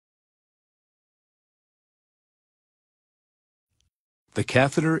The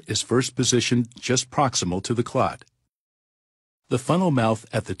catheter is first positioned just proximal to the clot. The funnel mouth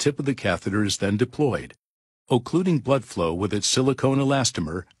at the tip of the catheter is then deployed, occluding blood flow with its silicone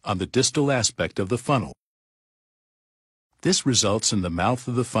elastomer on the distal aspect of the funnel. This results in the mouth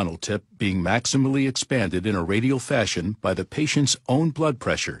of the funnel tip being maximally expanded in a radial fashion by the patient's own blood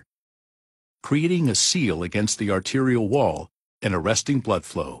pressure, creating a seal against the arterial wall and arresting blood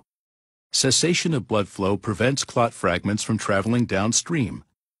flow. Cessation of blood flow prevents clot fragments from traveling downstream,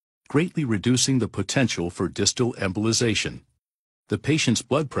 greatly reducing the potential for distal embolization. The patient's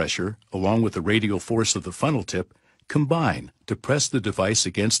blood pressure, along with the radial force of the funnel tip, combine to press the device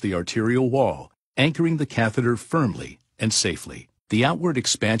against the arterial wall, anchoring the catheter firmly and safely. The outward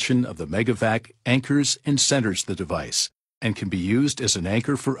expansion of the megavac anchors and centers the device and can be used as an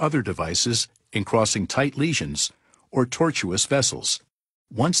anchor for other devices in crossing tight lesions or tortuous vessels.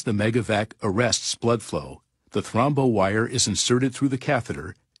 Once the megavac arrests blood flow, the thrombo wire is inserted through the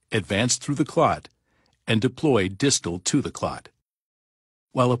catheter, advanced through the clot, and deployed distal to the clot.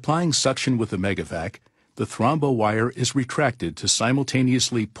 While applying suction with the megavac, the thrombo wire is retracted to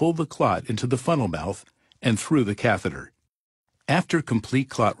simultaneously pull the clot into the funnel mouth and through the catheter. After complete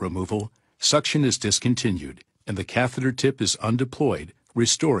clot removal, suction is discontinued and the catheter tip is undeployed,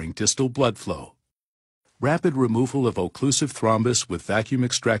 restoring distal blood flow. Rapid removal of occlusive thrombus with vacuum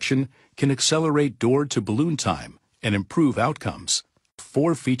extraction can accelerate door-to-balloon time and improve outcomes.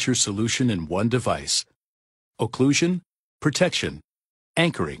 4-feature solution in one device: occlusion, protection,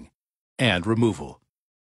 anchoring, and removal.